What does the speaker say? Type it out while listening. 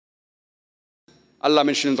Allah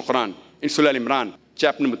mentioned in the Quran, in Surah Al-Imran,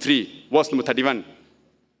 chapter number 3, verse number 31.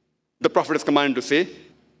 The Prophet is commanded to say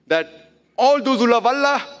that all those who love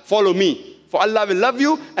Allah, follow me. For Allah will love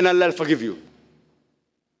you and Allah will forgive you.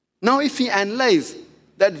 Now if we analyze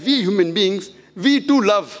that we human beings, we too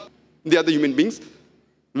love the other human beings.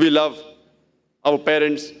 We love our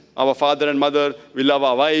parents, our father and mother. We love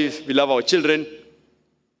our wives. We love our children.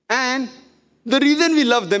 And the reason we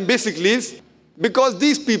love them basically is because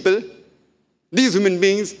these people, these human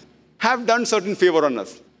beings, have done certain favor on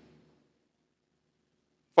us.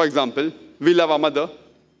 For example, we love our mother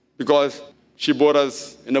because she bore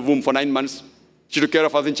us in a womb for 9 months. She took care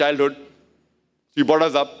of us in childhood. She brought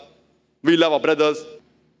us up. We love our brothers.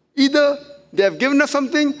 Either they have given us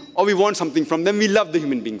something or we want something from them. We love the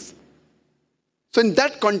human beings. So in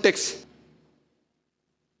that context,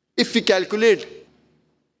 if we calculate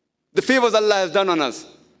the favors Allah has done on us,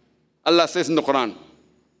 Allah says in the Quran,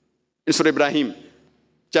 in Surah Ibrahim,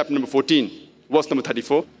 chapter number 14, verse number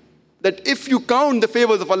 34, that if you count the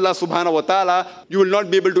favors of Allah subhanahu wa ta'ala, you will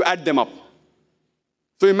not be able to add them up.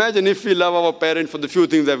 So imagine if we love our parents for the few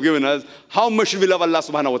things they have given us, how much should we love Allah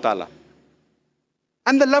subhanahu wa ta'ala?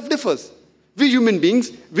 And the love differs. We human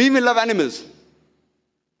beings, we will love animals.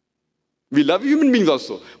 We love human beings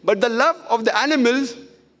also. But the love of the animals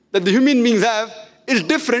that the human beings have is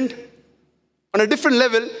different, on a different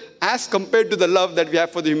level, as compared to the love that we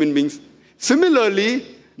have for the human beings. Similarly,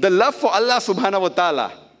 the love for Allah subhanahu wa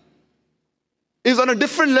ta'ala is on a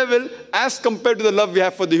different level as compared to the love we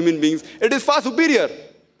have for the human beings. It is far superior.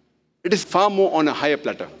 It is far more on a higher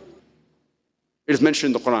platter. It is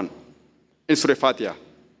mentioned in the Quran, in Surah Fatiha,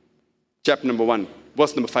 chapter number 1,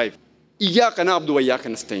 verse number 5. Iyyaka na'budu wa iyyaka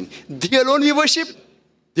nasta'in. Thee alone we worship,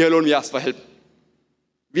 thee alone we ask for help.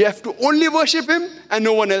 We have to only worship him and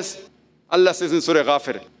no one else. Allah says in Surah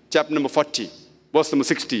Ghafir, chapter number 40, verse number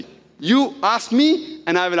 60. You ask me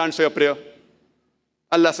and I will answer your prayer.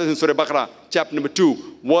 Allah says in Surah Baqarah, chapter number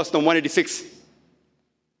 2, verse number 186.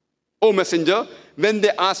 O Messenger, when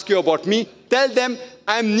they ask you about me, tell them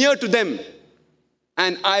I am near to them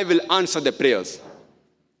and I will answer their prayers.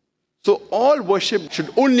 So all worship should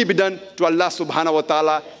only be done to Allah subhanahu wa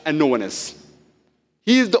ta'ala and no one else.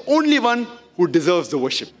 He is the only one who deserves the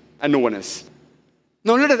worship and no one else.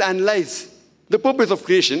 Now let us analyze the purpose of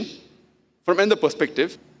creation from another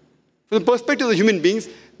perspective. From the perspective of the human beings,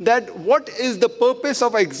 that what is the purpose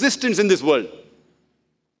of existence in this world?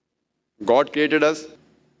 God created us.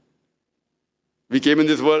 We came in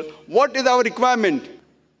this world. What is our requirement?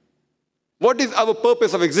 What is our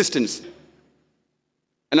purpose of existence?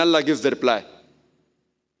 And Allah gives the reply.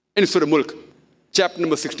 In Surah Mulk, chapter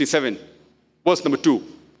number 67, verse number 2.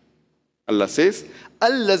 Allah says,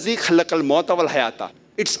 Allazi khalaqal mauta wal hayata.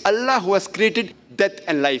 It's Allah who has created death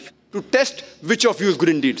and life to test which of you is good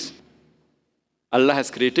in deeds. Allah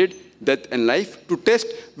has created death and life to test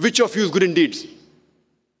which of you is good in deeds.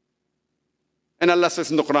 And Allah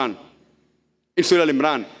says in the Quran, in Surah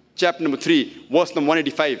Al-Imran, chapter number 3, verse number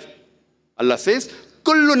 185, Allah says,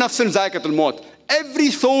 Kullu nafsin zaikatul maut. Every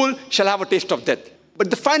soul shall have a taste of death. But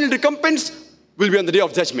the final recompense will be on the day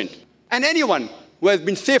of judgment. And anyone who has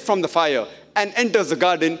been saved from the fire and enters the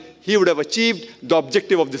garden, he would have achieved the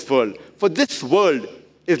objective of this world. For this world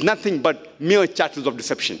is nothing but mere chattels of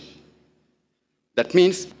deception. That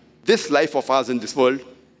means this life of ours in this world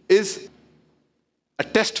is a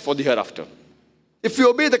test for the hereafter. If we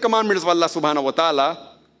obey the commandments of Allah subhanahu wa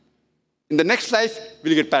ta'ala, in the next life,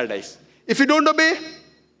 we'll get paradise. If we don't obey,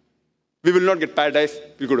 we will not get paradise,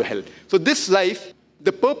 we'll go to hell. So this life,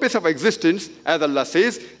 the purpose of existence, as Allah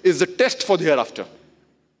says, is the test for the hereafter.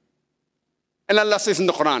 And Allah says in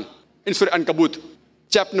the Quran, in Surah Ankabut,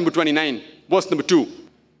 chapter number 29, verse number 2,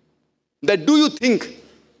 that do you think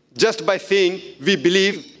just by saying we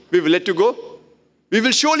believe, we will let you go? We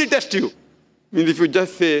will surely test you. Means if you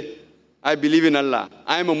just say, I believe in Allah,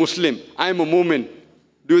 I am a Muslim, I am a Mu'min,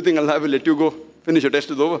 do you think Allah will let you go? Finish, your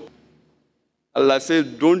test is over. Allah says,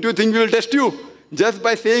 don't you think we will test you? Just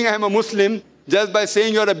by saying I am a Muslim, just by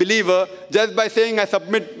saying you're a believer, just by saying I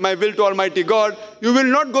submit my will to Almighty God, you will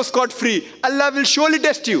not go scot-free. Allah will surely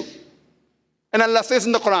test you. And Allah says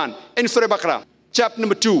in the Quran, in Surah Baqarah, chapter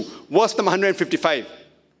number 2, verse number 155,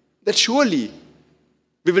 that surely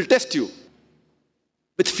we will test you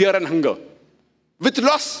with fear and hunger, with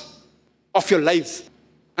loss of your lives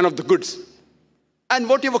and of the goods, and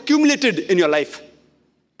what you have accumulated in your life.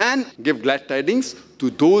 And give glad tidings to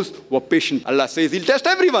those who are patient. Allah says He'll test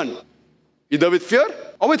everyone, either with fear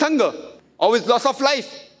or with hunger, or with loss of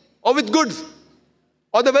life, or with goods,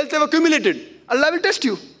 or the wealth they've accumulated. Allah will test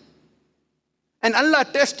you. And Allah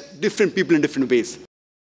tests different people in different ways.